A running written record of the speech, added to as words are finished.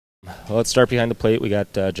Well, let's start behind the plate. We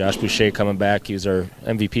got Josh Boucher coming back. He was our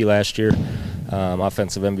MVP last year,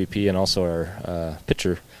 offensive MVP, and also our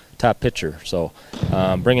top pitcher. So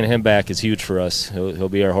bringing him back is huge for us. He'll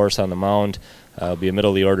be our horse on the mound. He'll be a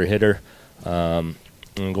middle-of-the-order hitter. And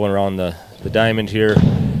going around the diamond here,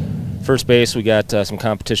 first base, we got some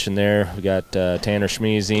competition there. We got Tanner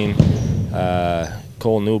Schmiezing,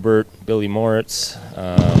 Cole Newbert, Billy Moritz,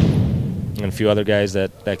 and a few other guys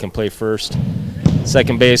that can play first.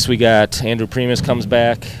 Second base, we got Andrew Primus comes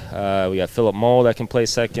back. We got Philip Moe that can play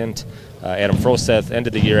second. Adam Frosteth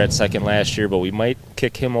ended the year at second last year, but we might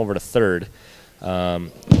kick him over to third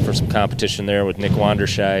for some competition there with Nick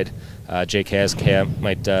Wanderscheid. Jake Haskamp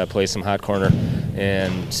might play some hot corner.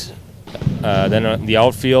 And then the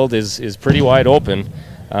outfield is pretty wide open.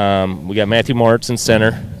 We got Matthew Moritz in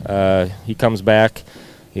center. He comes back.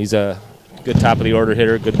 He's a good top-of-the-order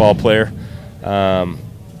hitter, good ball player.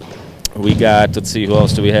 We got, let's see, who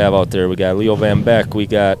else do we have out there? We got Leo Van Beck. We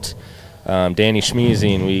got Danny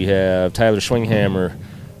Schmiezing. We have Tyler Schwinghammer,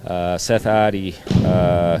 Seth Oddie,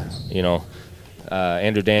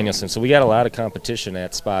 Andrew Danielson. So we got a lot of competition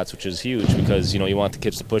at spots, which is huge because, you want the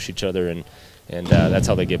kids to push each other, and that's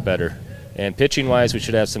how they get better. And pitching-wise, we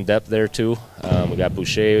should have some depth there, too. We got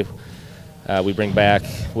Boucher. We bring back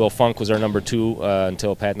Will Funk was our number 2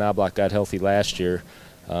 until Pat Knobloch got healthy last year,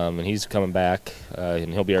 and he's coming back,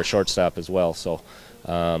 and he'll be our shortstop as well. So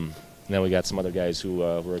then we got some other guys who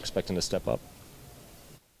we're expecting to step up.